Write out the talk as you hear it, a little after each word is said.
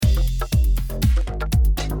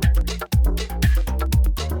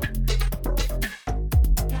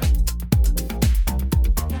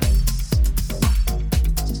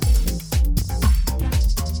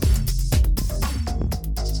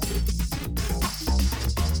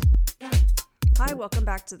welcome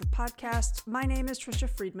back to the podcast. My name is Trisha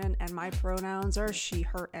Friedman and my pronouns are she,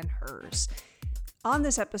 her, and hers. On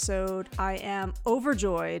this episode, I am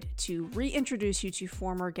overjoyed to reintroduce you to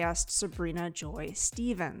former guest Sabrina Joy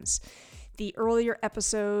Stevens. The earlier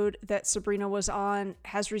episode that Sabrina was on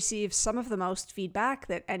has received some of the most feedback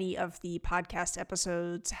that any of the podcast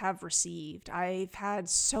episodes have received. I've had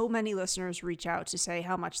so many listeners reach out to say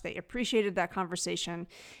how much they appreciated that conversation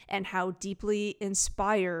and how deeply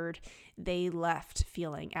inspired they left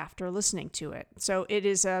feeling after listening to it. So it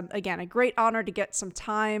is, again, a great honor to get some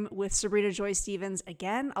time with Sabrina Joy Stevens.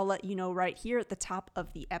 Again, I'll let you know right here at the top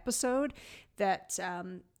of the episode that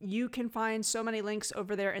you can find so many links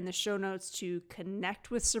over there in the show notes to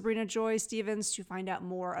connect with Sabrina Joy Stevens to find out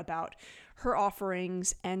more about her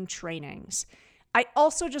offerings and trainings. I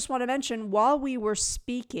also just want to mention, while we were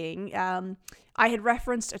speaking, I had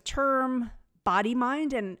referenced a term, body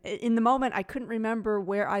mind, and in the moment I couldn't remember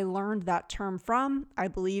where I learned that term from. I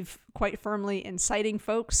believe quite firmly in citing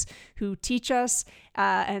folks who teach us,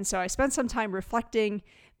 and so I spent some time reflecting.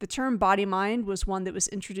 The term body mind was one that was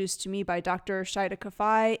introduced to me by Dr. Shida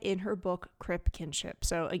Kafai in her book Crip Kinship.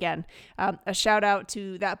 So again, a shout out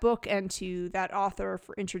to that book and to that author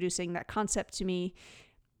for introducing that concept to me.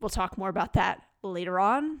 We'll talk more about that later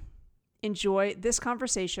on. Enjoy this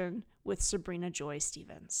conversation with Sabrina Joy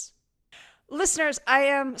Stevens. Listeners, I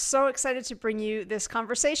am so excited to bring you this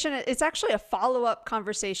conversation. It's actually a follow-up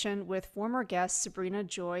conversation with former guest Sabrina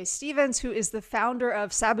Joy Stevens, who is the founder of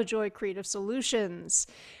Sabajoy Creative Solutions,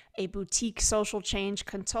 a boutique social change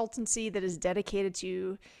consultancy that is dedicated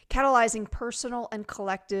to catalyzing personal and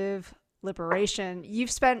collective liberation.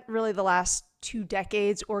 You've spent really the last 2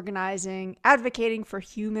 decades organizing, advocating for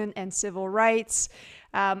human and civil rights.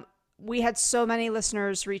 We had so many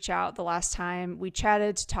listeners reach out the last time we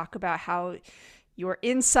chatted to talk about how your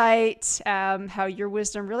insight, how your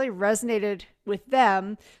wisdom really resonated with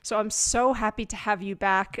them. So I'm so happy to have you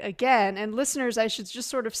back again. And listeners, I should just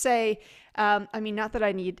sort of say, not that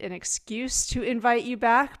I need an excuse to invite you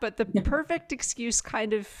back, but the perfect excuse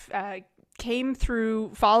kind of came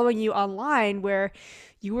through following you online, where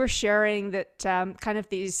you were sharing that kind of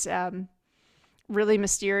these really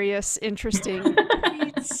mysterious, interesting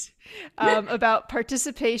tweets about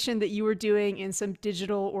participation that you were doing in some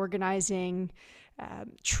digital organizing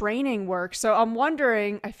training work. So I'm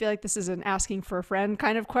wondering, I feel like this is an asking for a friend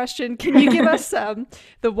kind of question. Can you give us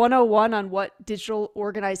the 101 on what digital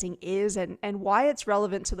organizing is and why it's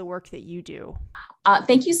relevant to the work that you do?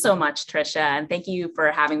 Thank you so much, Trisha, and thank you for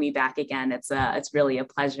having me back again. It's really a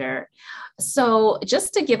pleasure. So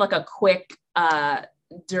just to give like a quick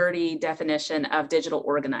dirty definition of digital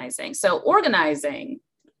organizing. So organizing,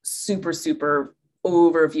 super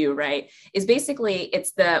overview, right, is basically,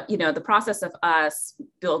 it's the process of us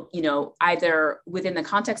build, either within the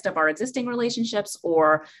context of our existing relationships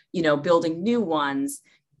or, building new ones,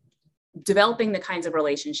 developing the kinds of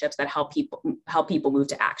relationships that help people move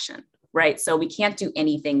to action, right? So we can't do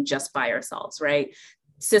anything just by ourselves, right?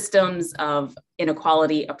 Systems of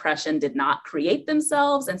inequality, oppression did not create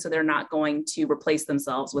themselves, and so they're not going to replace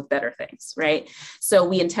themselves with better things, right? So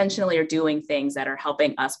we intentionally are doing things that are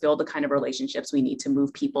helping us build the kind of relationships we need to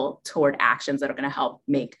move people toward actions that are going to help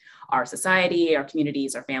make our society, our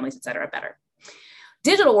communities, our families, et cetera, better.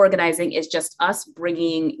 Digital organizing is just us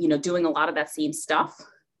bringing, doing a lot of that same stuff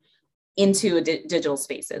into digital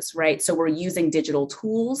spaces, right? So we're using digital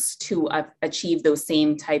tools to achieve those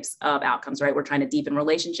same types of outcomes, right? We're trying to deepen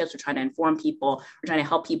relationships. We're trying to inform people. We're trying to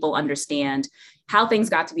help people understand how things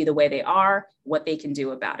got to be the way they are, what they can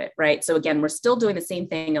do about it, right? So again, we're still doing the same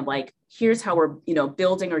thing of like, here's how we're,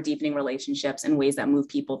 building or deepening relationships in ways that move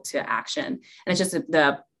people to action. And it's just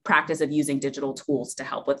the practice of using digital tools to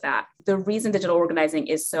help with that. The reason digital organizing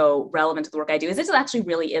is so relevant to the work I do is this actually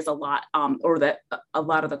really is a lot, a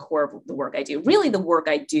lot of the core of the work I do. Really, the work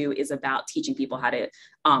I do is about teaching people how to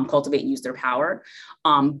cultivate and use their power.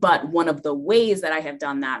 But one of the ways that I have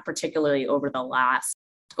done that, particularly over the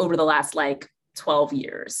last like 12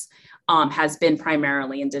 years, has been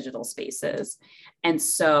primarily in digital spaces. And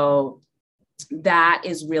so that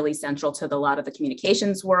is really central to a lot of the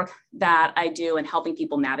communications work that I do and helping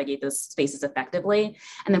people navigate those spaces effectively.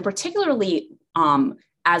 And then particularly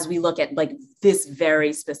as we look at like this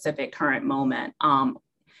very specific current moment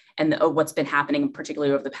and what's been happening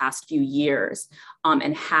particularly over the past few years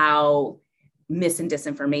and how mis and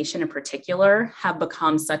disinformation in particular have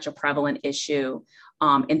become such a prevalent issue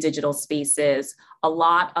in digital spaces. A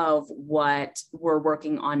lot of what we're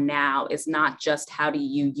working on now is not just how do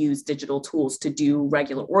you use digital tools to do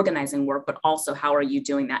regular organizing work, but also how are you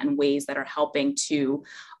doing that in ways that are helping to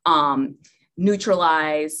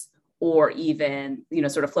neutralize or even,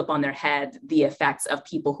 sort of flip on their head the effects of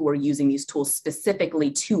people who are using these tools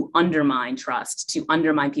specifically to undermine trust, to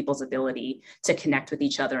undermine people's ability to connect with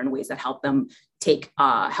each other in ways that help them take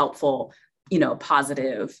helpful,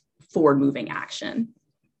 positive, forward-moving action.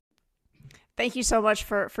 Thank you so much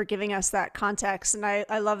for giving us that context. And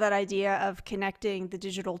I love that idea of connecting the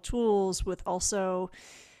digital tools with also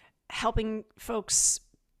helping folks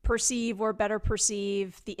perceive or better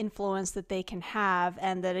perceive the influence that they can have.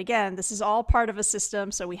 And that, again, this is all part of a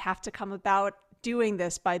system. So we have to come about doing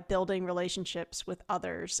this by building relationships with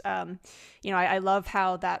others. I love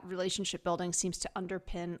how that relationship building seems to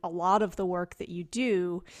underpin a lot of the work that you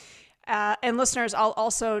do. And listeners, I'll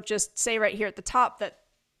also just say right here at the top that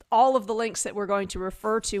all of the links that we're going to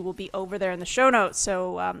refer to will be over there in the show notes.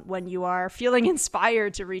 So when you are feeling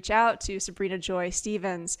inspired to reach out to Sabrina Joy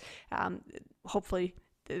Stevens, hopefully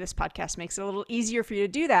this podcast makes it a little easier for you to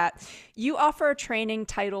do that. You offer a training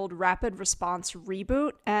titled Rapid Response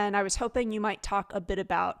Reboot, and I was hoping you might talk a bit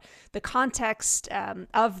about the context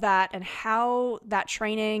of that and how that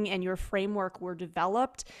training and your framework were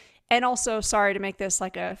developed. And also, sorry to make this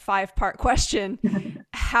like a 5-part question,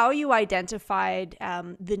 how you identified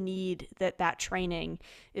the need that training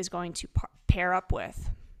is going to pair up with.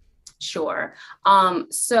 Sure.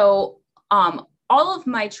 So all of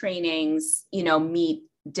my trainings, meet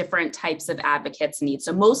different types of advocates' needs.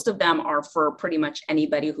 So most of them are for pretty much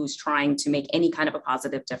anybody who's trying to make any kind of a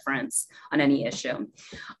positive difference on any issue.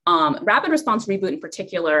 Rapid Response Reboot in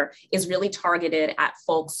particular is really targeted at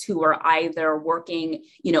folks who are either working,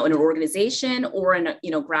 in an organization or in,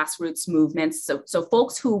 grassroots movements. So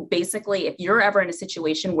folks who basically, if you're ever in a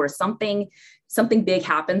situation where something big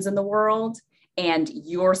happens in the world, and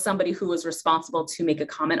you're somebody who is responsible to make a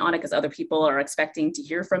comment on it because other people are expecting to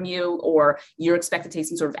hear from you, or you're expected to take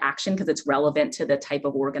some sort of action because it's relevant to the type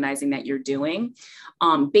of organizing that you're doing.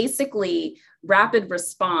 Basically, rapid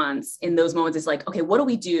response in those moments is like, okay, what do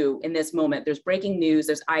we do in this moment? There's breaking news.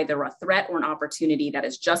 There's either a threat or an opportunity that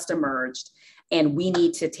has just emerged, and we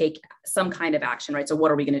need to take some kind of action, right? So what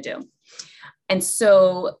are we going to do? And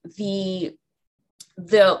so the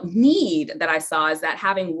need that I saw is that,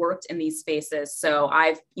 having worked in these spaces, so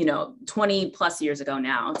I've, 20 plus years ago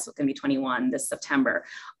now, it's going to be 21 this September,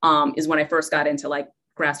 is when I first got into like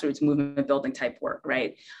grassroots movement building type work,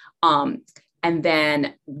 right? And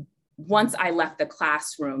then once I left the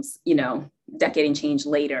classrooms, decade and change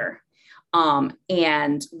later,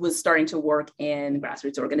 and was starting to work in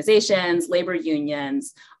grassroots organizations, labor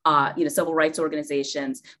unions, civil rights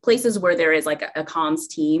organizations, places where there is like a comms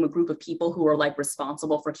team, a group of people who are like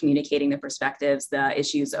responsible for communicating the perspectives, the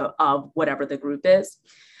issues of whatever the group is.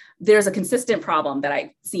 There's a consistent problem that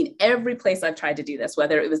I've seen every place I've tried to do this,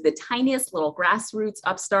 whether it was the tiniest little grassroots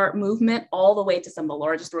upstart movement all the way to some of the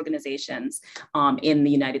largest organizations in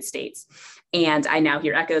the United States. And I now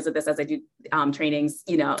hear echoes of this as I do trainings,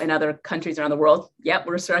 in other countries around the world. Yep,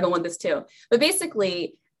 we're struggling with this too. But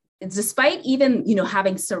basically, despite even,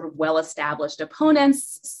 having sort of well-established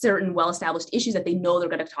opponents, certain well-established issues that they know they're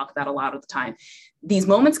going to talk about a lot of the time, these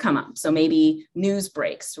moments come up. So maybe news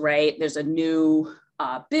breaks, right? There's a new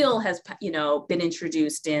bill has, been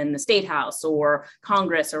introduced in the State House or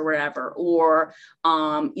Congress or wherever, or,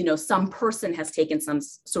 some person has taken some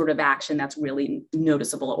sort of action that's really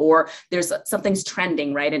noticeable, or there's something's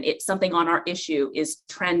trending, right? And it's something on our issue is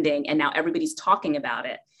trending, and now everybody's talking about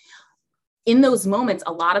it. In those moments,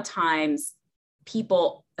 a lot of times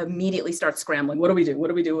people immediately start scrambling. What do we do? What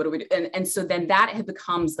do we do? What do we do? And so then that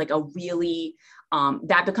becomes like a really,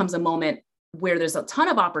 that becomes a moment where there's a ton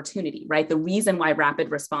of opportunity, right? The reason why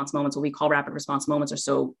rapid response moments, what we call rapid response moments, are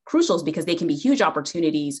so crucial is because they can be huge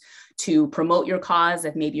opportunities to promote your cause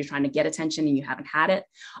if maybe you're trying to get attention and you haven't had it.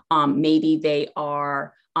 Maybe they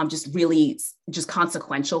are just really just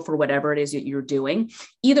consequential for whatever it is that you're doing.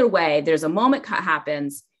 Either way, there's a moment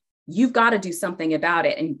happens, you've got to do something about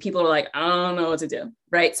it. And people are like, I don't know what to do,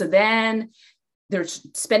 right? So then they're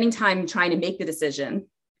spending time trying to make the decision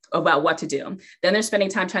about what to do. Then they're spending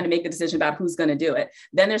time trying to make the decision about who's going to do it.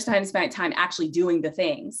 Then they're spending time actually doing the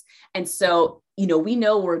things. And so, we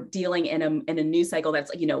know we're dealing in a news cycle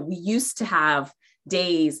that's, we used to have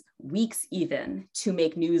days, weeks even, to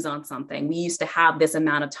make news on something. We used to have this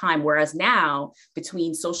amount of time. Whereas now,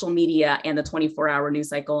 between social media and the 24-hour news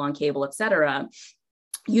cycle on cable, et cetera,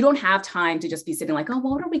 you don't have time to just be sitting like, oh,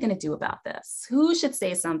 well, what are we going to do about this? Who should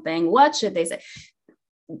say something? What should they say?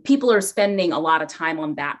 People are spending a lot of time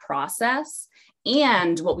on that process.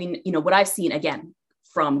 And what I've seen, again,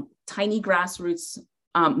 from tiny grassroots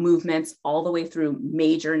movements all the way through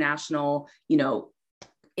major national,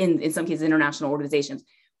 in some cases, international organizations,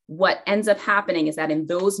 what ends up happening is that in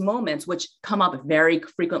those moments, which come up very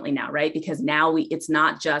frequently now, right? Because now it's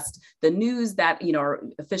not just the news that, or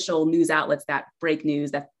official news outlets that break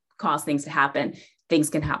news that cause things to happen. Things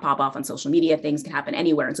can pop off on social media, things can happen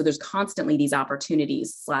anywhere. And so there's constantly these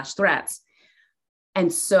opportunities / threats.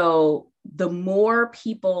 And so the more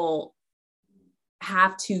people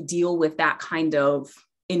have to deal with that kind of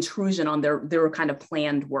intrusion on their kind of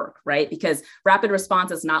planned work, right? Because rapid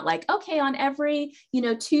response is not like, okay, on every,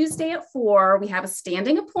 Tuesday at 4, we have a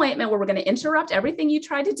standing appointment where we're going to interrupt everything you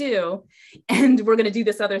tried to do. And we're going to do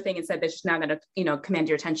this other thing instead that's just not going to, command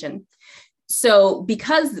your attention. So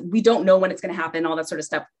because we don't know when it's going to happen, all that sort of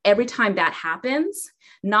stuff, every time that happens,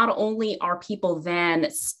 not only are people then,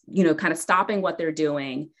 kind of stopping what they're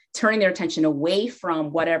doing, turning their attention away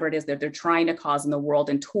from whatever it is that they're trying to cause in the world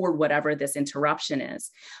and toward whatever this interruption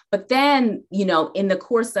is. But then, in the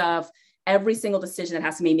course of every single decision that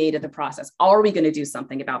has to be made in the process, are we going to do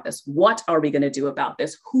something about this? What are we going to do about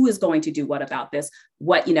this? Who is going to do what about this?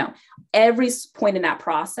 Every point in that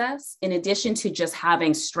process, in addition to just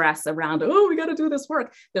having stress around, oh, we got to do this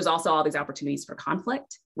work, there's also all these opportunities for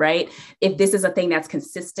conflict, right? If this is a thing that's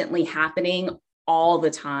consistently happening all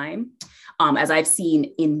the time, as I've seen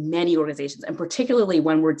in many organizations, and particularly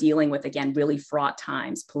when we're dealing with, again, really fraught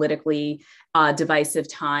times, politically divisive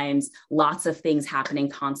times, lots of things happening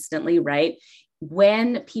constantly, right?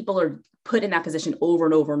 When people are put in that position over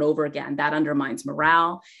and over and over again, that undermines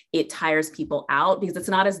morale. It tires people out because it's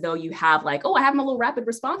not as though you have like, oh, I have my little rapid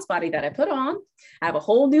response body that I put on. I have a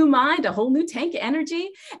whole new mind, a whole new tank of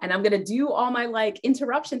energy, and I'm going to do all my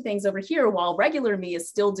interruption things over here while regular me is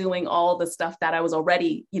still doing all the stuff that I was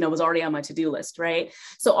already on my to-do list, right?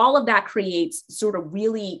 So all of that creates sort of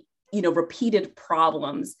really repeated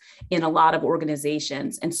problems in a lot of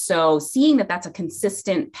organizations. And so seeing that that's a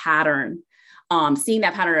consistent pattern, seeing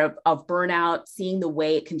that pattern of burnout, seeing the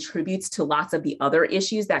way it contributes to lots of the other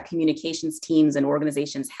issues that communications teams and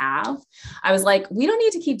organizations have, I was like, we don't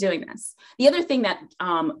need to keep doing this. The other thing that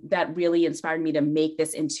that really inspired me to make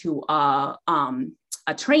this into a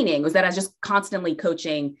training was that I was just constantly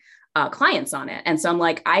coaching clients on it. And so I'm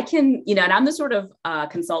like, I can, and I'm the sort of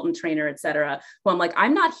consultant trainer, et cetera, who I'm like,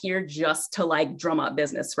 I'm not here just to drum up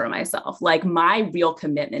business for myself. My real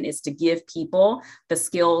commitment is to give people the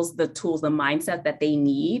skills, the tools, the mindset that they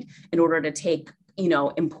need in order to take,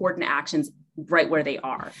 important actions right where they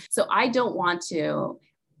are. So I don't want to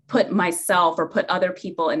put myself or put other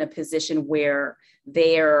people in a position where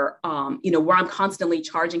they're, where I'm constantly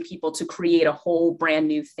charging people to create a whole brand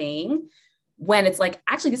new thing, when it's like,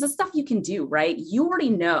 actually, this is stuff you can do, right? You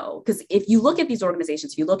already know, because if you look at these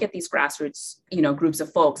organizations, if you look at these grassroots, groups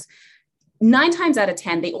of folks, 9 times out of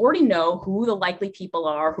 10, they already know who the likely people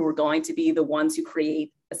are who are going to be the ones who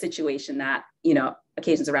create a situation that,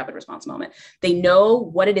 occasions a rapid response moment. They know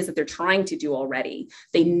what it is that they're trying to do already.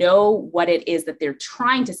 They know what it is that they're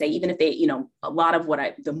trying to say, even if they, a lot of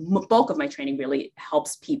the bulk of my training really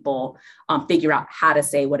helps people figure out how to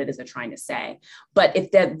say what it is they're trying to say. But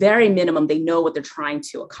if at very minimum, they know what they're trying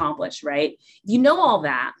to accomplish, right? If you know all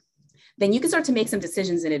that, then you can start to make some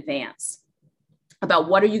decisions in advance about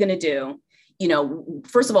what are you going to do.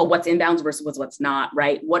 First of all, what's inbounds versus what's not,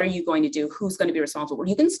 right? What are you going to do? Who's going to be responsible?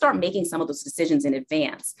 You can start making some of those decisions in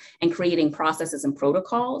advance and creating processes and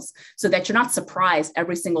protocols so that you're not surprised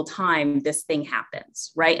every single time this thing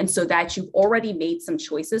happens, right? And so that you've already made some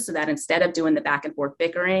choices so that instead of doing the back and forth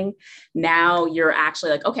bickering, now you're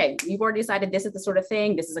actually like, okay, we've already decided this is the sort of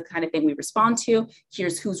thing, this is the kind of thing we respond to.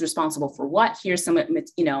 Here's who's responsible for what. Here's some,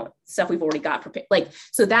 stuff we've already got prepared.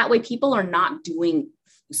 So that way people are not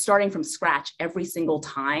starting from scratch every single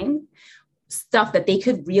time, stuff that they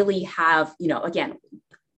could really have, again,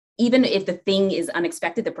 even if the thing is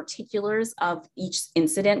unexpected, the particulars of each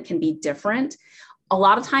incident can be different. A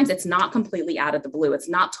lot of times it's not completely out of the blue. It's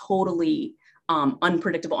not totally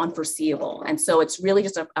unpredictable, unforeseeable. And so it's really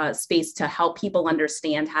just a space to help people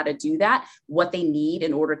understand how to do that, what they need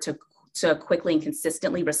in order to quickly and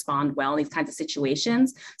consistently respond well in these kinds of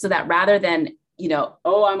situations, so that rather than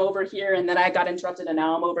oh, I'm over here and then I got interrupted and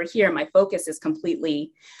now I'm over here, my focus is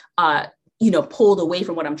completely, pulled away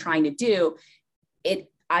from what I'm trying to do. It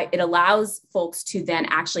allows folks to then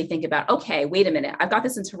actually think about, okay, wait a minute, I've got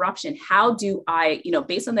this interruption. How do I,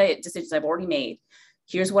 based on the decisions I've already made,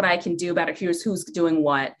 here's what I can do about it. Here's who's doing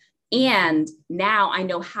what. And now I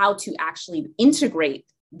know how to actually integrate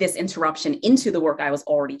this interruption into the work I was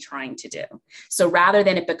already trying to do. So rather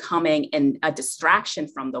than it becoming a distraction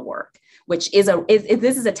from the work, which is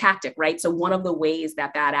this is a tactic, right? So one of the ways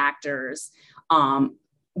that bad actors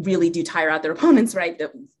really do tire out their opponents, right?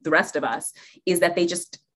 The rest of us, is that they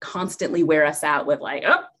just constantly wear us out with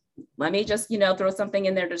oh, let me just, throw something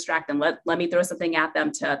in there to distract them. Let me throw something at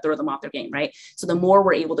them to throw them off their game, right? So the more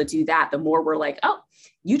we're able to do that, the more we're like, oh,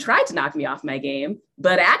 you tried to knock me off my game,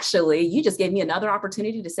 but actually you just gave me another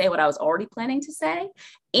opportunity to say what I was already planning to say.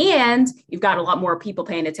 And you've got a lot more people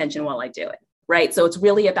paying attention while I do it. Right. So it's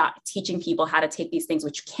really about teaching people how to take these things,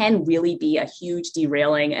 which can really be a huge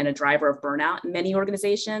derailing and a driver of burnout in many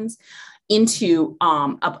organizations, into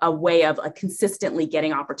a way of consistently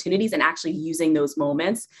getting opportunities and actually using those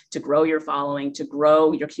moments to grow your following, to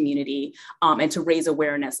grow your community, and to raise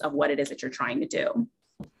awareness of what it is that you're trying to do.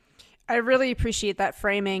 I really appreciate that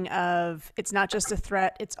framing of it's not just a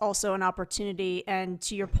threat, it's also an opportunity. And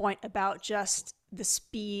to your point about just the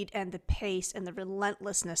speed and the pace and the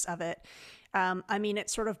relentlessness of it. It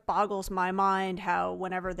sort of boggles my mind how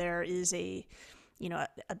whenever there is a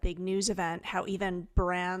big news event, how even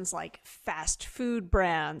brands like fast food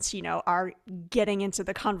brands, are getting into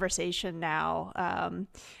the conversation now. And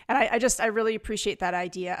I really appreciate that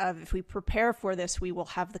idea of if we prepare for this, we will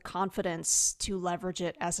have the confidence to leverage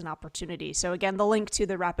it as an opportunity. So again, the link to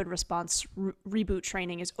the rapid response reboot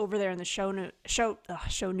training is over there in the show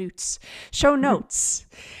notes.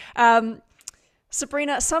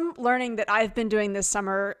 Sabrina, some learning that I've been doing this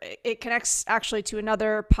summer, it connects actually to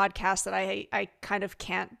another podcast that I kind of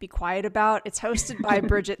can't be quiet about. It's hosted by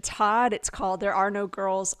Bridget Todd. It's called There Are No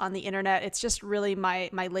Girls on the Internet. It's just really my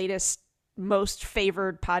latest, most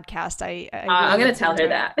favored podcast. I'm going to tell her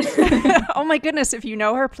that. Oh my goodness. If you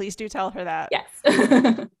know her, please do tell her that.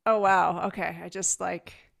 Yes. Oh, wow. Okay. I just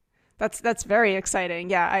that's very exciting.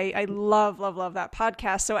 Yeah. I love that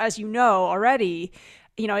podcast. So as you know already,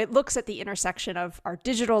 it looks at the intersection of our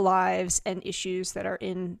digital lives and issues that are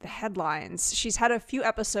in the headlines. She's had a few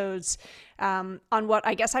episodes on what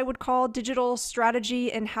I guess I would call digital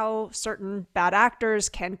strategy and how certain bad actors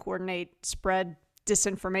can coordinate, spread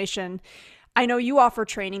disinformation. I know you offer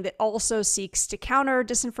training that also seeks to counter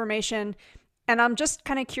disinformation, and I'm just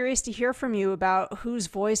kind of curious to hear from you about whose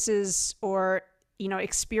voices or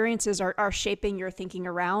experiences are shaping your thinking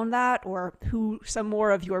around that, or who some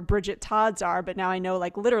more of your Bridget Todds are. But now I know,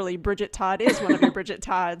 literally, Bridget Todd is one of your Bridget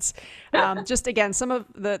Todds. Just again, some of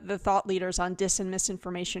the thought leaders on dis and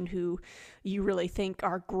misinformation who you really think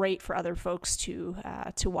are great for other folks to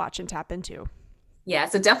watch and tap into. Yeah,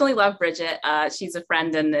 so definitely love Bridget. She's a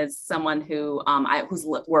friend and is someone who whose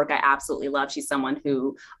work I absolutely love. She's someone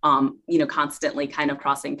who constantly kind of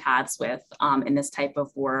crossing paths with in this type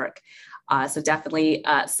of work. So definitely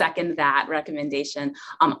second that recommendation.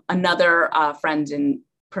 Another friend and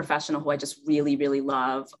professional who I just really, really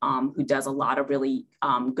love, who does a lot of really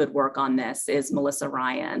good work on this, is Melissa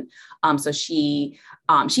Ryan. So she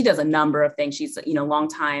does a number of things. She's long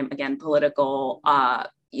time, again, political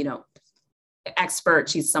expert.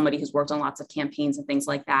 She's somebody who's worked on lots of campaigns and things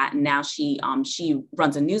like that. And now she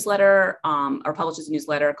runs a newsletter or publishes a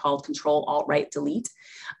newsletter called Control Alt Right Delete.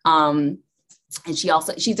 And she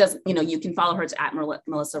does, you can follow her at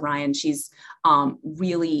Melissa Ryan. She's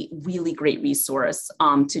really, really great resource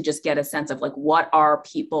to just get a sense of what are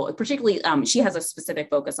people, particularly she has a specific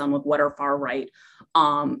focus on what are far right,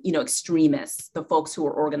 extremists, the folks who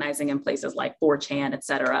are organizing in places like 4chan, et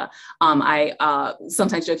cetera. I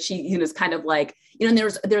sometimes joke, she is kind of and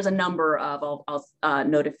there's a number of, I'll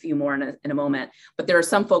note a few more in a moment, but there are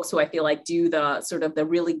some folks who I feel do the sort of the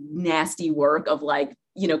really nasty work of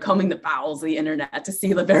combing the bowels of the internet to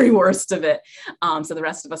see the very worst of it. So the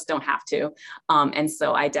rest of us don't have to. And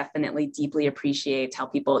so I definitely deeply appreciate how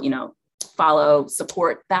people, follow,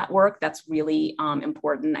 support that work. That's really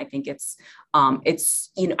important. I think it's I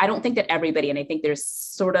don't think that everybody, and I think there's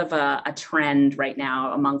sort of a trend right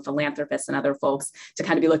now among philanthropists and other folks to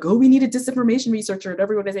kind of be oh, we need a disinformation researcher at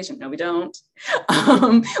every organization. No, we don't.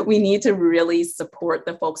 We need to really support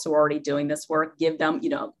the folks who are already doing this work, give them,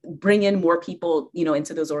 bring in more people,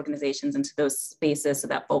 into those organizations, into those spaces so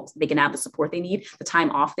that they can have the support they need, the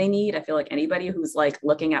time off they need. I feel anybody who's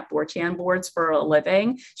looking at 4chan boards for a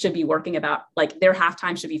living should be working about their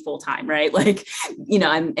halftime should be full time, right?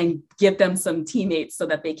 And give them some teammates so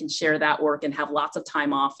that they can share that work and have lots of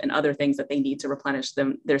time off and other things that they need to replenish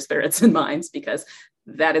their spirits and minds, because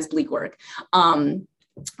that is bleak work.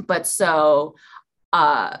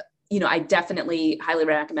 I definitely highly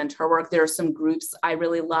recommend her work. There are some groups I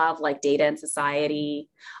really love, like Data and Society.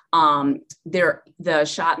 The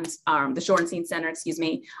Shorenstein Center,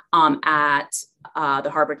 at the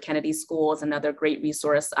Harvard Kennedy School is another great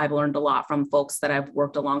resource. I've learned a lot from folks that I've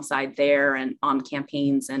worked alongside there and on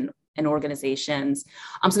campaigns and and organizations.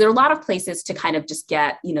 So there are a lot of places to kind of just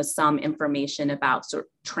get, some information about sort of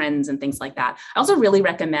trends and things like that. I also really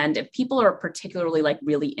recommend, if people are particularly like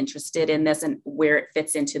really interested in this and where it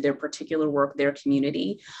fits into their particular work, their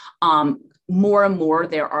community, more and more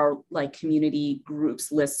there are like community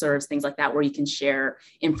groups, listservs, things like that, where you can share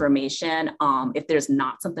information. If there's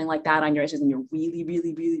not something like that on your issues and you're really,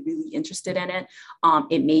 really, really, really interested in it,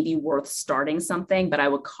 it may be worth starting something, but I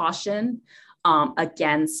would caution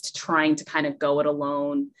against trying to kind of go it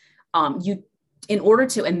alone. In order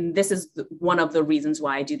to, and this is one of the reasons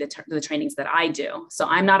why I do the trainings that I do. So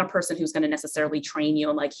I'm not a person who's going to necessarily train you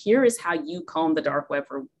and like, here is how you comb the dark web,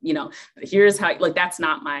 or, here's how, like, that's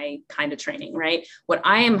not my kind of training, right? What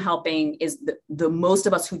I am helping is the most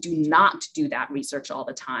of us who do not do that research all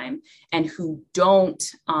the time and who don't,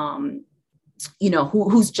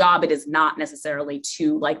 whose job it is not necessarily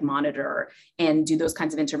to like monitor and do those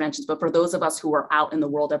kinds of interventions. But for those of us who are out in the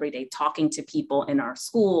world every day, talking to people in our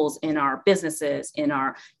schools, in our businesses, in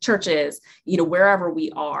our churches, wherever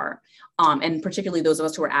we are, and particularly those of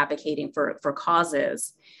us who are advocating for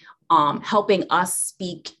causes, helping us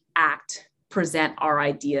speak, act, present our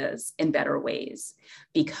ideas in better ways.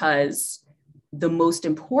 Because the most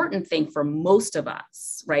important thing for most of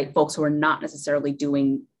us, right, folks who are not necessarily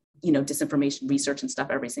doing disinformation research and stuff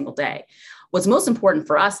every single day. What's most important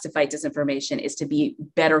for us to fight disinformation is to be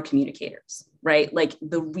better communicators, right? Like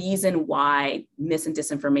the reason why mis and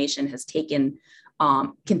disinformation has can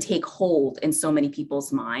take hold in so many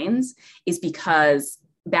people's minds is because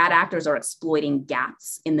bad actors are exploiting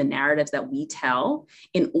gaps in the narratives that we tell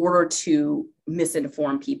in order to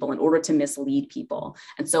misinform people, in order to mislead people.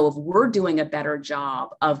 And so if we're doing a better job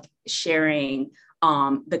of sharing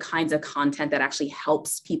the kinds of content that actually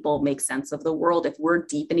helps people make sense of the world, if we're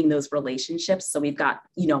deepening those relationships, so we've got,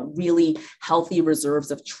 really healthy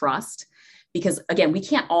reserves of trust, because again, we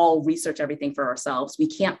can't all research everything for ourselves. We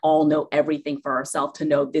can't all know everything for ourselves to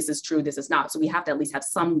know this is true, this is not. So we have to at least have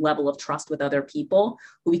some level of trust with other people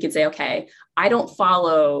who we can say, okay, I don't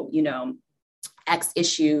follow, X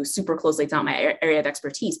issue super closely. It's not my area of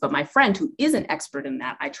expertise, but my friend who is an expert in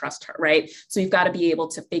that, I trust her, right? So you've got to be able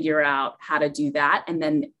to figure out how to do that. And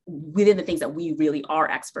then within the things that we really are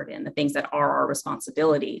expert in, the things that are our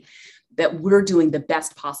responsibility, that we're doing the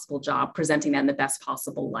best possible job, presenting that in the best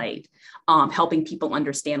possible light, helping people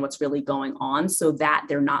understand what's really going on so that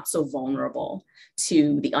they're not so vulnerable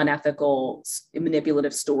to the unethical,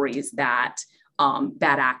 manipulative stories that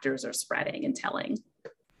bad actors are spreading and telling.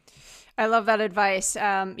 I love that advice.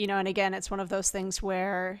 And again, it's one of those things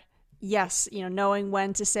where, yes, knowing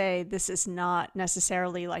when to say this is not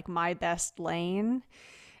necessarily like my best lane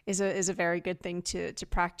is a very good thing to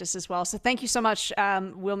practice as well. So thank you so much.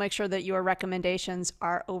 We'll make sure that your recommendations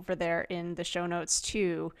are over there in the show notes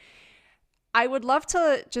too. I would love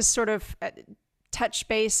to just sort of touch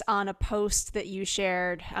base on a post that you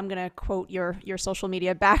shared. I'm going to quote your social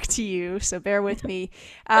media back to you, so bear with me.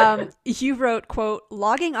 You wrote, quote,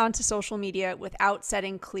 "Logging onto social media without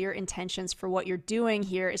setting clear intentions for what you're doing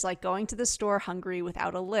here is like going to the store hungry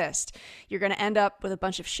without a list. You're going to end up with a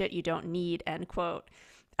bunch of shit you don't need," end quote.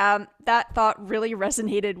 That thought really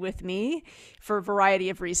resonated with me for a variety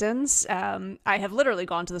of reasons. I have literally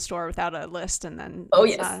gone to the store without a list, and then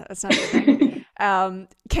that's not a thing.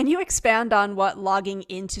 Can you expand on what logging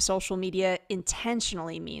into social media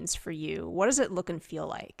intentionally means for you? What does it look and feel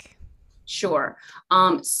like? Sure.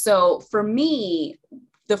 So for me,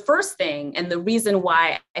 the first thing, and the reason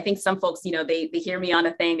why I think some folks, they hear me on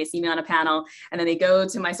a thing, they see me on a panel, and then they go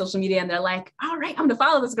to my social media and they're like, all right, I'm going to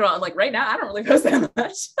follow this girl. I'm like, right now, I don't really post that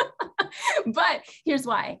much, but here's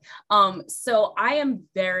why. So I am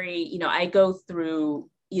very, I go through,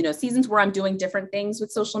 seasons where I'm doing different things with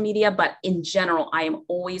social media, but in general, I am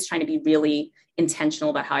always trying to be really intentional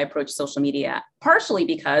about how I approach social media, partially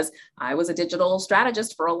because I was a digital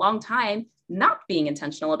strategist for a long time, not being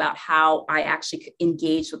intentional about how I actually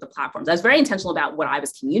engaged with the platforms. I was very intentional about what I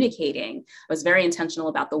was communicating. I was very intentional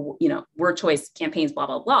about the, word choice campaigns, blah,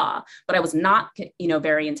 blah, blah. But I was not,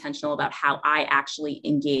 very intentional about how I actually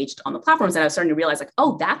engaged on the platforms. And I was starting to realize like,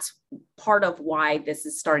 oh, that's part of why this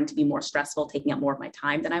is starting to be more stressful, taking up more of my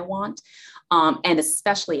time than I want. And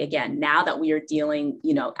especially again, now that we are dealing,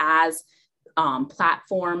 as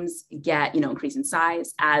platforms get, increase in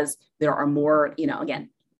size, as there are more, again,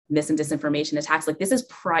 mis and disinformation attacks. Like this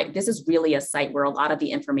is really a site where a lot of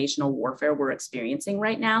the informational warfare we're experiencing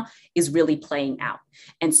right now is really playing out.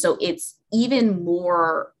 And so it's even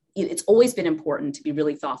more, it's always been important to be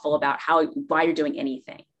really thoughtful about why you're doing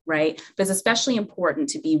anything, right? But it's especially important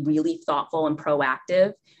to be really thoughtful and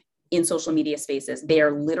proactive in social media spaces. They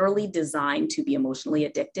are literally designed to be emotionally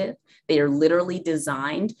addictive. They are literally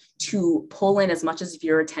designed to pull in as much of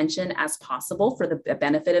your attention as possible for the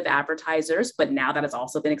benefit of advertisers, but now that has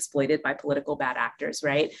also been exploited by political bad actors,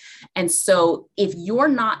 right? And so if you're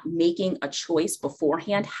not making a choice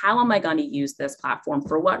beforehand, how am I going to use this platform?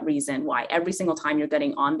 For what reason? Why? Every single time you're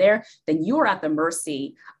getting on there, then you are at the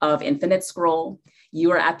mercy of infinite scroll.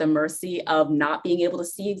 You are at the mercy of not being able to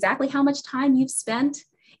see exactly how much time you've spent.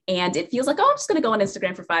 And it feels like, oh, I'm just going to go on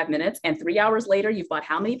Instagram for 5 minutes. And 3 hours later, you've bought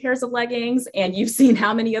how many pairs of leggings, and you've seen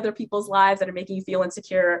how many other people's lives that are making you feel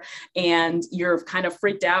insecure. And you're kind of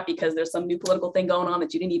freaked out because there's some new political thing going on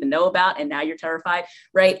that you didn't even know about. And now you're terrified,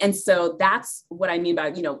 right? And so that's what I mean by,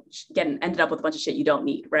 ended up with a bunch of shit you don't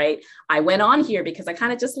need, right? I went on here because I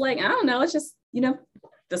kind of just like, I don't know, it's just,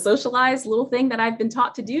 the socialized little thing that I've been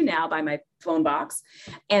taught to do now by my phone box.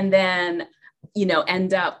 And then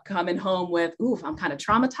end up coming home with, oof, I'm kind of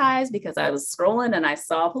traumatized because I was scrolling and I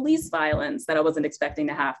saw police violence that I wasn't expecting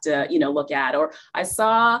to have to, look at, or I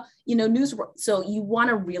saw, news. So you want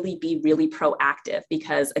to really be really proactive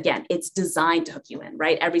because, again, it's designed to hook you in,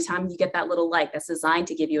 right? Every time you get that little like, that's designed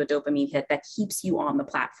to give you a dopamine hit that keeps you on the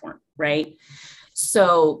platform, right?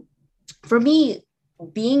 So for me,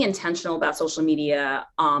 being intentional about social media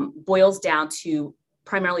boils down to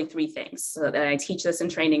primarily 3 things. So that I teach this in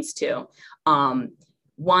trainings too.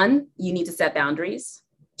 1, you need to set boundaries.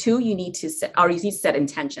 2, you need to set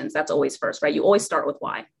intentions. That's always first, right? You always start with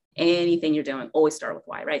why. Anything you're doing, always start with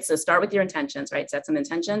why, right? So start with your intentions, right? Set some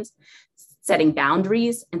intentions, setting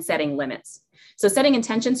boundaries, and setting limits. So setting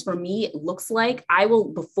intentions for me looks like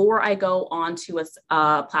before I go onto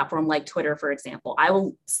a platform like Twitter, for example, I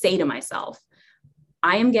will say to myself,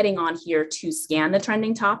 I am getting on here to scan the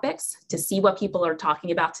trending topics, to see what people are talking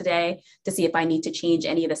about today, to see if I need to change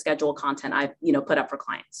any of the scheduled content I've put up for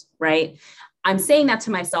clients, right? I'm saying that to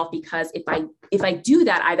myself because if I do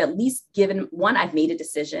that, I've at least given, 1, I've made a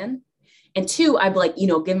decision. And 2, I've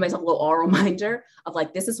given myself a little oral reminder of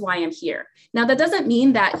this is why I'm here. Now, that doesn't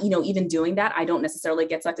mean that, even doing that, I don't necessarily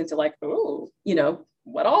get sucked into oh,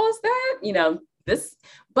 what all is that? This,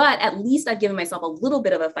 but at least I've given myself a little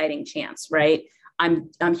bit of a fighting chance, right?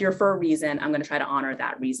 I'm here for a reason. I'm going to try to honor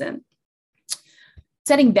that reason.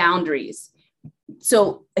 Setting boundaries.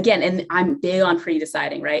 So again, and I'm big on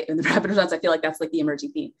pre-deciding, right? In the rapid response, I feel like that's the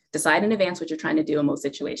emerging theme. Decide in advance what you're trying to do in most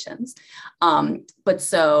situations. But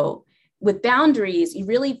so with boundaries, you're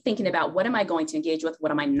really thinking about what am I going to engage with?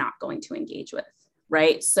 What am I not going to engage with?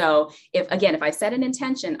 Right. So if I set an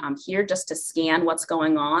intention, I'm here just to scan what's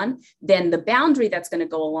going on, then the boundary that's going to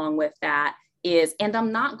go along with that is, and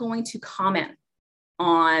I'm not going to comment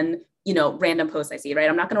on, random posts I see, right?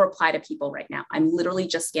 I'm not going to reply to people right now. I'm literally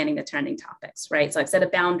just scanning the trending topics, right? So I've set a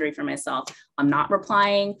boundary for myself. I'm not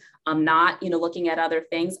replying. I'm not, looking at other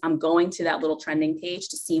things. I'm going to that little trending page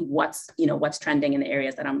to see what's trending in the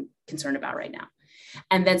areas that I'm concerned about right now.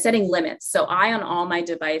 And then setting limits. So on all my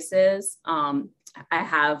devices,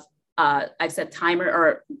 I've set time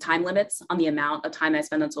limits on the amount of time I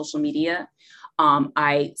spend on social media.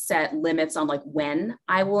 I set limits on when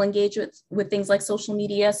I will engage with things like social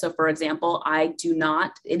media. So for example, I'm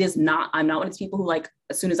not one of these people who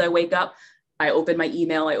as soon as I wake up, I open my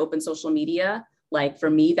email, I open social media. For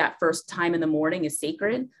me, that first time in the morning is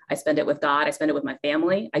sacred. I spend it with God. I spend it with my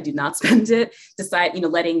family. I do not spend it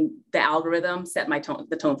letting the algorithm set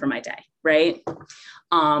the tone for my day, right?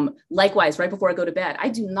 Likewise, right before I go to bed, I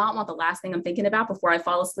do not want the last thing I'm thinking about before I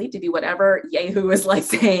fall asleep to be whatever Yahoo is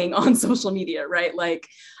saying on social media, right?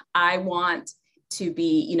 I want to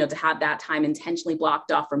be, to have that time intentionally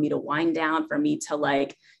blocked off for me to wind down, for me to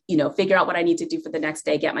figure out what I need to do for the next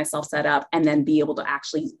day, get myself set up, and then be able to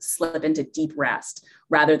actually slip into deep rest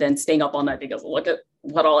rather than staying up all night because look at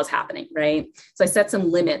what all is happening, right? So I set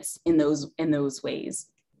some limits in those ways.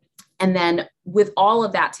 And then with all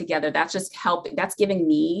of that together, that's giving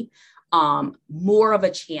me more of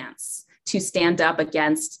a chance to stand up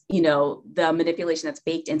against, the manipulation that's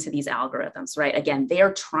baked into these algorithms, right? Again, they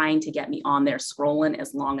are trying to get me on there scrolling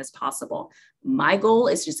as long as possible. My goal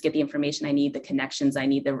is just get the information I need, the connections I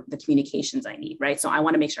need, the communications I need, right? So I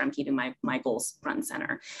want to make sure I'm keeping my goals front and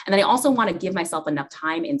center. And then I also want to give myself enough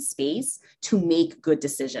time and space to make good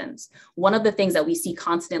decisions. One of the things that we see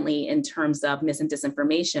constantly in terms of mis and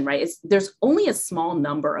disinformation, right, is there's only a small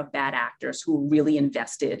number of bad actors who really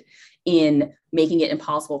invested in making it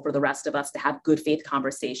impossible for the rest of us to have good faith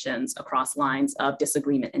conversations across lines of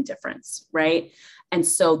disagreement and difference, right? And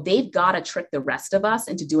so they've got to trick the rest of us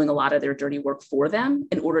into doing a lot of their dirty work for them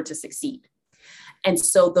in order to succeed. And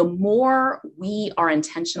so the more we are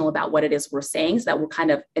intentional about what it is we're saying, so that we're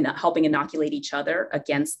kind of helping inoculate each other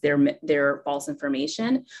against their false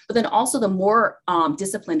information, but then also the more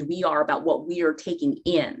disciplined we are about what we are taking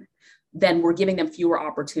in, then we're giving them fewer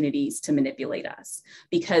opportunities to manipulate us.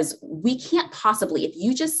 Because we can't possibly, if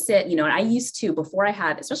you just sit, and I used to,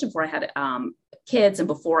 especially before I had kids, and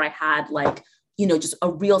before I had just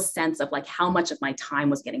a real sense of like how much of my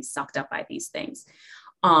time was getting sucked up by these things.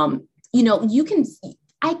 There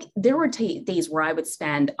were days where I would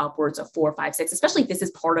spend upwards of 4, 5, 6, especially if this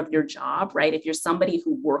is part of your job, right? If you're somebody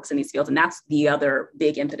who works in these fields, and that's the other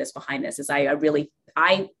big impetus behind this, is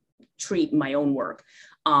I treat my own work,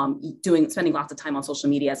 spending lots of time on social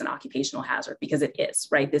media as an occupational hazard, because it is,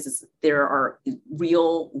 right? There are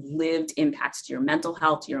real lived impacts to your mental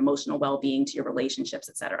health, to your emotional well-being, to your relationships,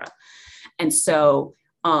 et cetera. And so,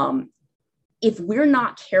 if we're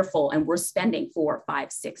not careful and we're spending 4,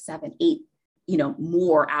 5, 6, 7, 8,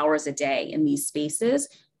 more hours a day in these spaces,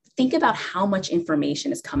 think about how much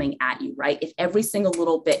information is coming at you, right? If every single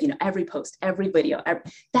little bit, every post, every video,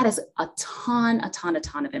 that is a ton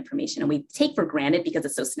of information. And we take for granted because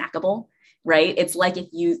it's so snackable, right? It's like if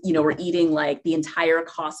you were eating like the entire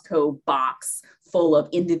Costco box full of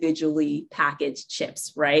individually packaged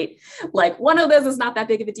chips, right? Like one of those is not that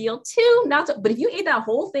big of a deal. 2, not so, but if you ate that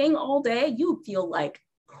whole thing all day, you would feel like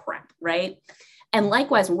crap, right? And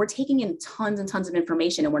likewise, when we're taking in tons and tons of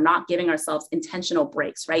information and we're not giving ourselves intentional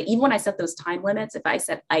breaks, right? Even when I set those time limits,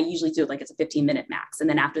 I usually do it like it's a 15-minute max. And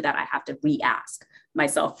then after that, I have to re-ask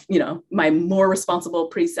myself, my more responsible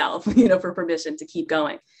pre-self, for permission to keep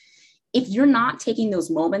going. If you're not taking those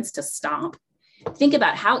moments to stop, think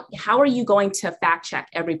about how are you going to fact check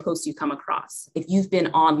every post you come across if you've been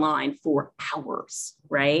online for hours,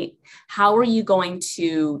 right? How are you going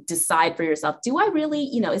to decide for yourself, do I really,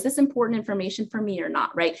 is this important information for me or not,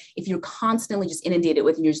 right? If you're constantly just inundated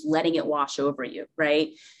with and you're just letting it wash over you, right?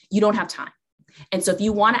 You don't have time. And so if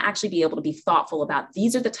you want to actually be able to be thoughtful about,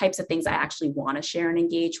 these are the types of things I actually want to share and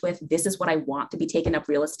engage with. This is what I want to be taking up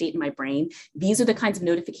real estate in my brain. These are the kinds of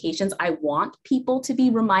notifications I want people to be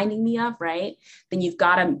reminding me of, right? Then you've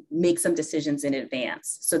got to make some decisions in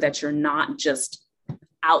advance so that you're not just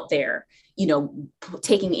out there,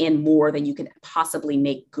 taking in more than you can possibly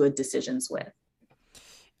make good decisions with.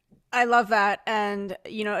 I love that. And,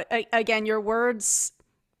 again, your words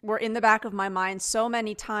were in the back of my mind so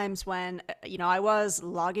many times when, I was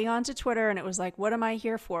logging onto Twitter and it was like, what am I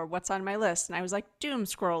here for? What's on my list? And I was like, doom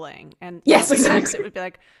scrolling. And yes, exactly. It would be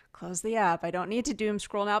like, close the app. I don't need to doom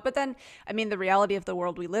scroll now. But then, the reality of the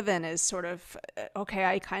world we live in is sort of, okay,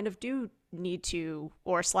 I kind of do need to,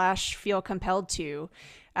 or / feel compelled to.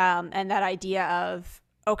 And that idea of,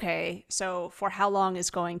 okay, so for how long is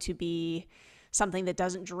going to be something that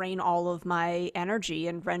doesn't drain all of my energy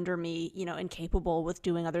and render me, incapable with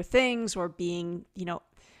doing other things or being,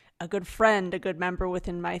 a good friend, a good member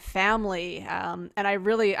within my family. And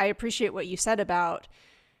I appreciate what you said about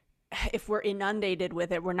if we're inundated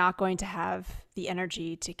with it, we're not going to have the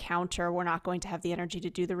energy to counter. We're not going to have the energy to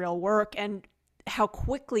do the real work. And how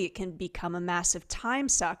quickly it can become a massive time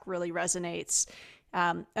suck really resonates.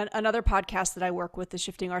 Another podcast that I work with, the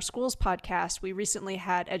Shifting Our Schools podcast, we recently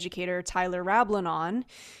had educator Tyler Rablin on,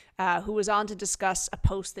 who was on to discuss a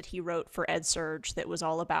post that he wrote for EdSurge that was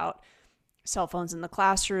all about cell phones in the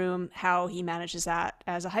classroom, how he manages that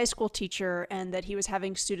as a high school teacher, and that he was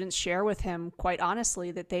having students share with him, quite honestly,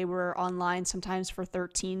 that they were online sometimes for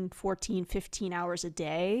 13, 14, 15 hours a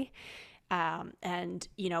day. And,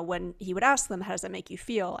 when he would ask them, how does that make you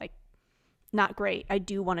feel? Like, not great. I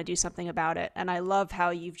do want to do something about it. And I love how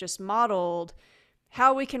you've just modeled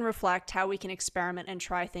how we can reflect, how we can experiment and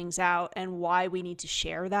try things out, and why we need to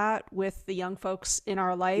share that with the young folks in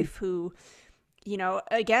our life who,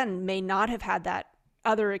 again, may not have had that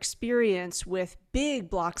other experience with big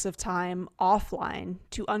blocks of time offline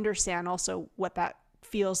to understand also what that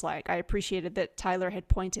feels like. I appreciated that Tyler had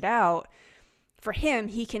pointed out for him,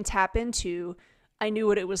 he can tap into, I knew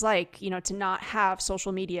what it was like, to not have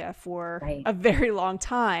social media for a very long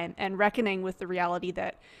time, and reckoning with the reality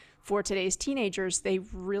that for today's teenagers, they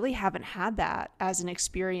really haven't had that as an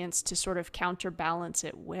experience to sort of counterbalance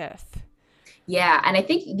it with. Yeah. And I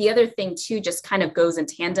think the other thing too, just kind of goes in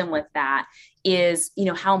tandem with that is,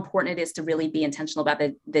 how important it is to really be intentional about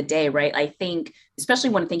the day, right? I think,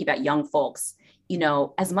 especially when thinking about young folks,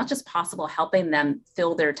 as much as possible, helping them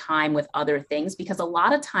fill their time with other things, because a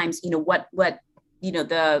lot of times,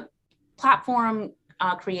 the platform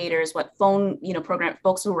creators, what phone, program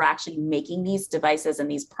folks who are actually making these devices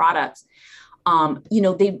and these products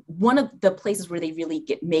one of the places where they really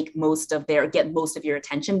get most of your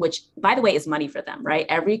attention, which by the way is money for them, right?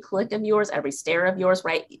 Every click of yours, every stare of yours,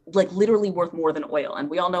 right? Like literally worth more than oil. And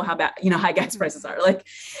we all know how bad, high gas prices are. Like,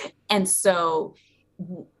 and so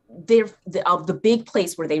the big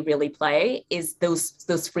place where they really play is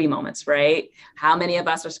those free moments, right? How many of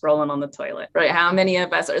us are scrolling on the toilet, right? How many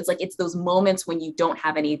of us are, it's those moments when you don't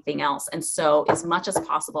have anything else. And so as much as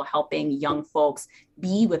possible, helping young folks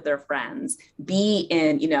be with their friends, be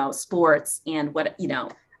in, sports and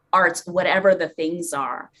arts, whatever the things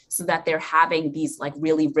are, so that they're having these like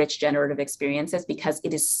really rich generative experiences, because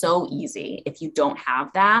it is so easy if you don't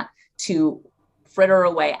have that to fritter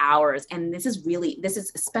away hours. And this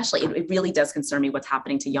is especially, it really does concern me what's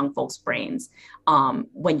happening to young folks' brains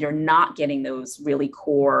when you're not getting those really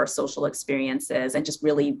core social experiences and just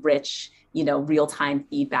really rich, real-time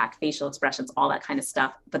feedback, facial expressions, all that kind of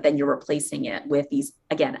stuff. But then you're replacing it with these,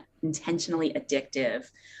 again, intentionally addictive,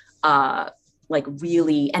 and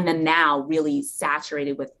then now really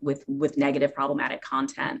saturated with negative, problematic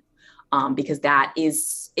content. Because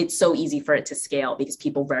it's so easy for it to scale, because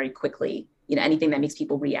people very quickly, anything that makes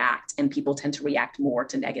people react, and people tend to react more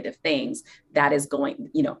to negative things, that is going,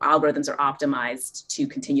 algorithms are optimized to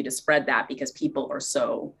continue to spread that, because people are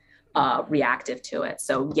so reactive to it.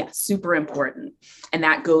 So yeah, super important. And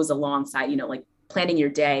that goes alongside, like planning your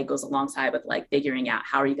day goes alongside with like figuring out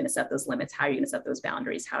how are you going to set those limits? How are you going to set those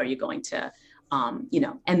boundaries? How are you going to,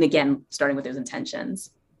 and again, starting with those intentions.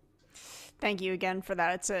 Thank you again for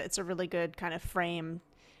that. It's a really good kind of frame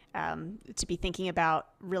to be thinking about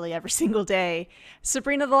really every single day.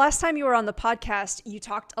 Sabrina, the last time you were on the podcast, you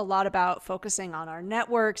talked a lot about focusing on our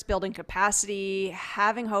networks, building capacity,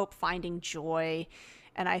 having hope, finding joy.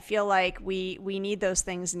 And I feel like we need those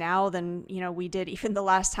things now than, we did even the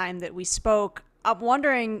last time that we spoke. I'm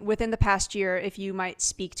wondering, within the past year, if you might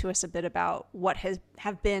speak to us a bit about what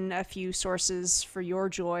have been a few sources for your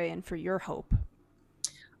joy and for your hope.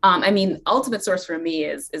 Ultimate source for me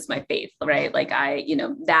is my faith, right? Like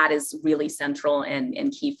that is really central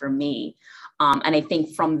and key for me. And I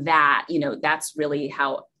think from that, that's really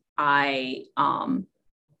how I,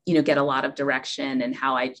 get a lot of direction, and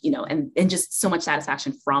how I, and just so much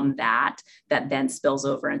satisfaction from that then spills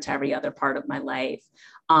over into every other part of my life.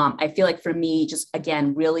 I feel like for me, just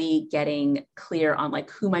again, really getting clear on like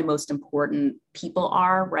who my most important people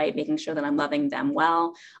are, right? Making sure that I'm loving them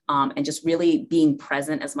well, and just really being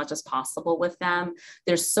present as much as possible with them.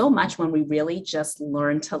 There's so much when we really just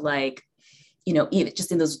learn to like, even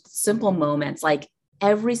just in those simple moments, like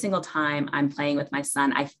every single time I'm playing with my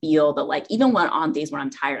son, I feel that like, even when on days when I'm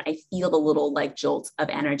tired, I feel the little like jolt of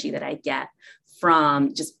energy that I get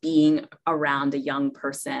from just being around a young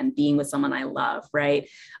person, being with someone I love, right?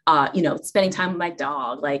 Spending time with my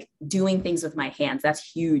dog, like doing things with my hands, that's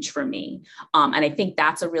huge for me. And I think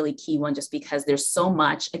that's a really key one, just because there's so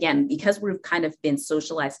much, again, because we've kind of been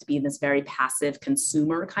socialized to be in this very passive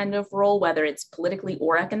consumer kind of role, whether it's politically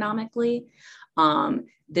or economically.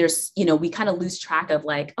 There's, we kind of lose track of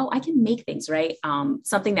like, oh, I can make things, right?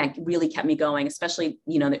 Something that really kept me going, especially,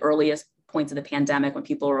 the earliest points of the pandemic, when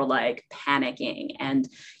people were like panicking and,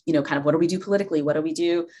 kind of, what do we do politically? What do we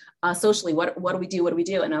do socially? What do we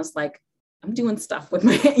do? And I was like, I'm doing stuff with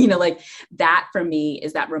my, like that for me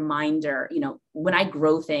is that reminder, when I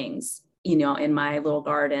grow things, in my little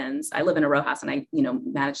gardens. I live in a row house, and I,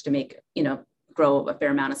 managed to make, grow a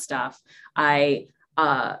fair amount of stuff. I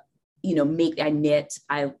knit,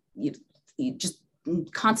 just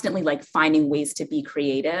constantly like finding ways to be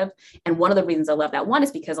creative. And one of the reasons I love that one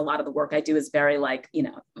is because a lot of the work I do is very like,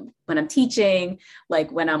 when I'm teaching,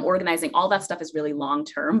 like when I'm organizing, all that stuff is really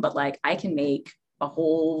long-term, but like I can make a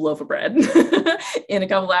whole loaf of bread in a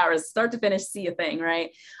couple of hours, start to finish, see a thing,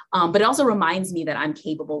 right? But it also reminds me that I'm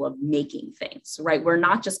capable of making things, right? We're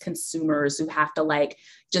not just consumers who have to like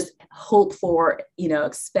just hope for,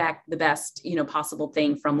 expect the best, possible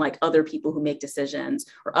thing from like other people who make decisions,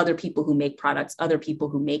 or other people who make products, other people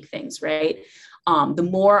who make things, right? The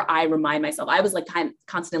more I remind myself, I was like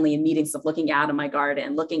constantly in meetings of looking out in my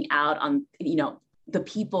garden, looking out on, the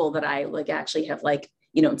people that I like actually have like,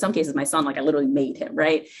 in some cases, my son, like I literally made him,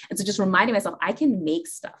 right? And so just reminding myself, I can make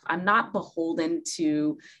stuff. I'm not beholden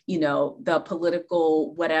to, the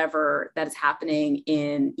political whatever that is happening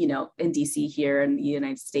in, in DC here in the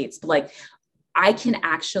United States. But like,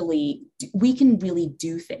 we can really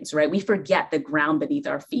do things, right? We forget the ground beneath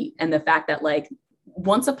our feet, and the fact that like,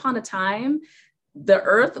 once upon a time, the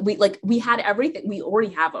earth, we had everything, we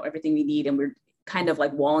already have everything we need, and we're kind of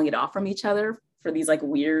like walling it off from each other for these like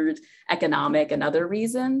weird economic and other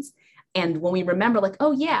reasons. And when we remember like,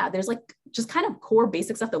 oh yeah, there's like just kind of core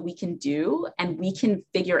basic stuff that we can do, and we can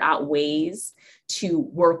figure out ways to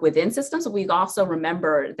work within systems. But we also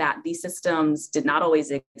remember that these systems did not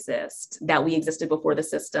always exist, that we existed before the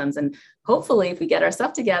systems. And hopefully if we get our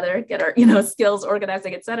stuff together, get our, skills,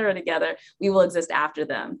 organizing, et cetera, together, we will exist after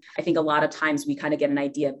them. I think a lot of times we kind of get an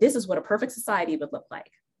idea, this is what a perfect society would look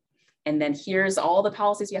like. And then here's all the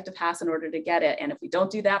policies we have to pass in order to get it. And if we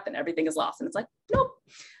don't do that, then everything is lost. And it's like, nope.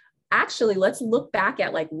 Actually, let's look back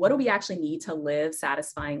at like, what do we actually need to live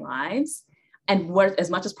satisfying lives? And what, as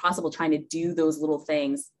much as possible, trying to do those little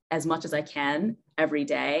things as much as I can every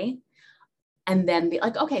day. And then be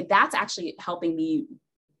like, okay, that's actually helping me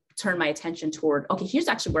turn my attention toward, okay, here's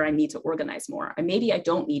actually where I need to organize more. And maybe I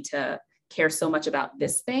don't need to care so much about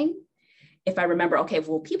this thing. If I remember, okay,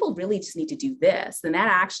 well, people really just need to do this, then that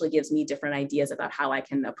actually gives me different ideas about how I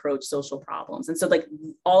can approach social problems. And so like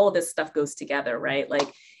all of this stuff goes together, right?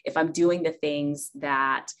 Like if I'm doing the things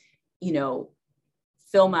that,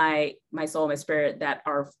 fill my soul, my spirit, that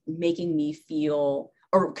are making me feel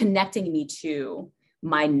or connecting me to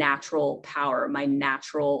my natural power, my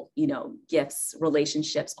natural, gifts,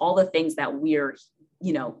 relationships, all the things that we're,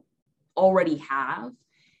 already have,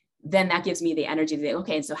 then that gives me the energy to think,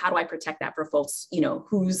 okay, and so how do I protect that for folks,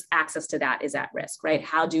 whose access to that is at risk, right?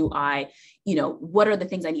 How do I, what are the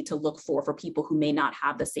things I need to look for people who may not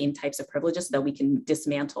have the same types of privileges, so that we can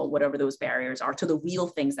dismantle whatever those barriers are to the real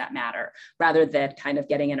things that matter, rather than kind of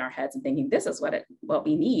getting in our heads and thinking this is what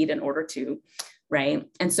we need in order to, right?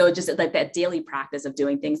 And so just like that daily practice of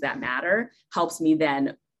doing things that matter helps me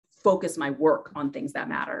then focus my work on things that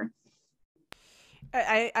matter.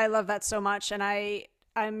 I love that so much. And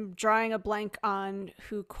I'm drawing a blank on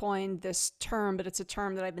who coined this term, but it's a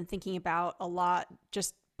term that I've been thinking about a lot,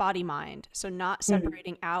 just body mind. So not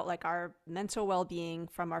separating out like our mental well-being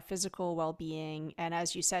from our physical well-being. And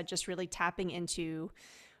as you said, just really tapping into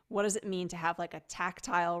what does it mean to have like a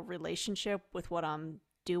tactile relationship with what I'm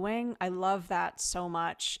doing. I love that so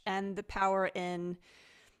much. And the power in,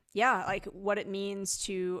 like what it means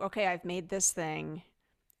to, okay, I've made this thing,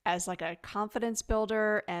 as like a confidence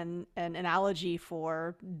builder and an analogy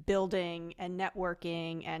for building and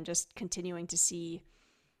networking and just continuing to see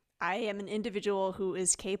I am an individual who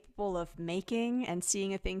is capable of making and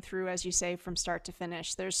seeing a thing through, as you say, from start to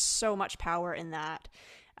finish. There's so much power in that.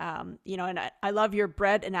 And I love your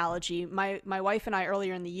bread analogy. My wife and I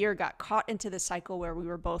earlier in the year got caught into the cycle where we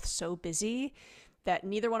were both so busy that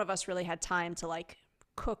neither one of us really had time to like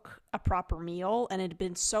cook a proper meal. And it had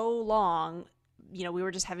been so long, we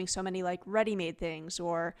were just having so many like ready-made things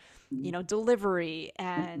or, delivery.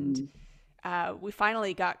 And we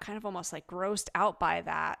finally got kind of almost like grossed out by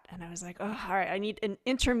that. And I was like, oh, all right, I need an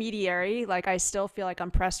intermediary. Like I still feel like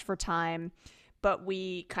I'm pressed for time, but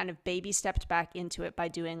we kind of baby stepped back into it by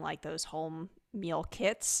doing like those home meal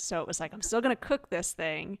kits. So it was like, I'm still going to cook this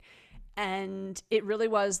thing. And it really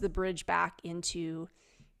was the bridge back into,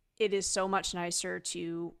 it is so much nicer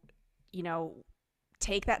to,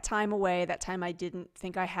 take that time away, that time I didn't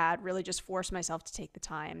think I had, really just force myself to take the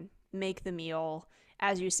time, make the meal,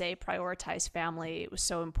 as you say, prioritize family. It was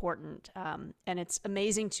so important. And it's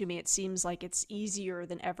amazing to me. It seems like it's easier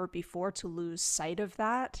than ever before to lose sight of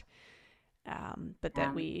that. But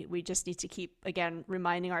that we just need to keep, again,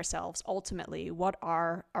 reminding ourselves ultimately what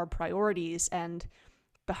are our priorities. And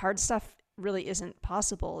the hard stuff really isn't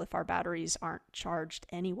possible if our batteries aren't charged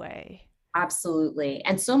anyway. Absolutely.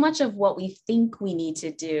 And so much of what we think we need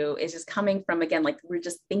to do is just coming from, again, like we're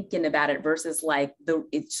just thinking about it versus like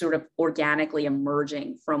it's sort of organically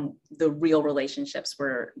emerging from the real relationships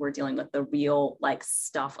we're dealing with, the real like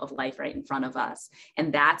stuff of life right in front of us.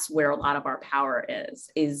 And that's where a lot of our power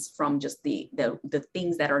is from just the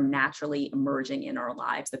things that are naturally emerging in our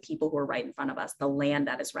lives, the people who are right in front of us, the land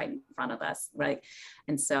that is right in front of us. Right.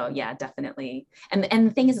 And so, yeah, definitely. And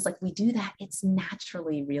the thing is like, we do that. It's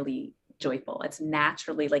naturally really joyful. It's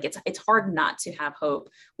naturally like, it's hard not to have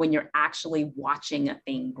hope when you're actually watching a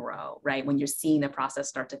thing grow, right? When you're seeing the process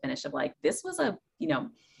start to finish of like, this was a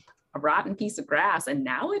rotten piece of grass and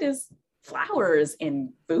now it is flowers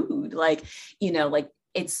and food. Like,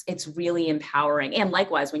 it's really empowering. And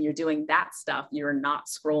likewise, when you're doing that stuff, you're not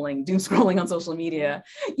doom scrolling on social media,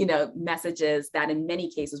 messages that in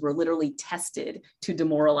many cases were literally tested to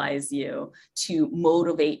demoralize you, to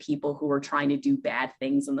motivate people who are trying to do bad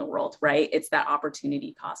things in the world, right? It's that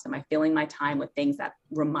opportunity cost. Am I filling my time with things that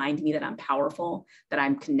remind me that I'm powerful, that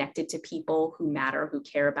I'm connected to people who matter, who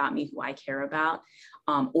care about me, who I care about?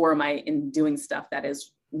 Or am I in doing stuff that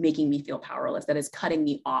is making me feel powerless, that is cutting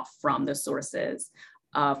me off from the sources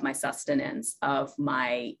of my sustenance, of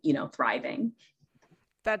my, thriving?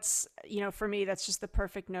 That's, for me, that's just the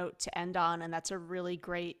perfect note to end on. And that's a really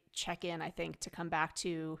great check-in, I think, to come back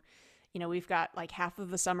to. We've got like half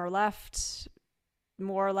of the summer left,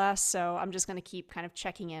 more or less. So I'm just going to keep kind of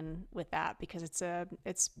checking in with that, because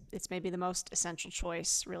it's maybe the most essential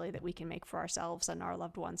choice really that we can make for ourselves and our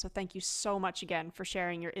loved ones. So thank you so much again for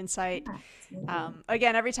sharing your insight.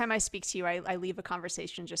 Again, every time I speak to you, I leave a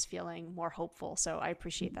conversation just feeling more hopeful. So I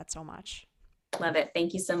appreciate that so much. Love it.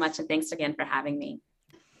 Thank you so much. And thanks again for having me.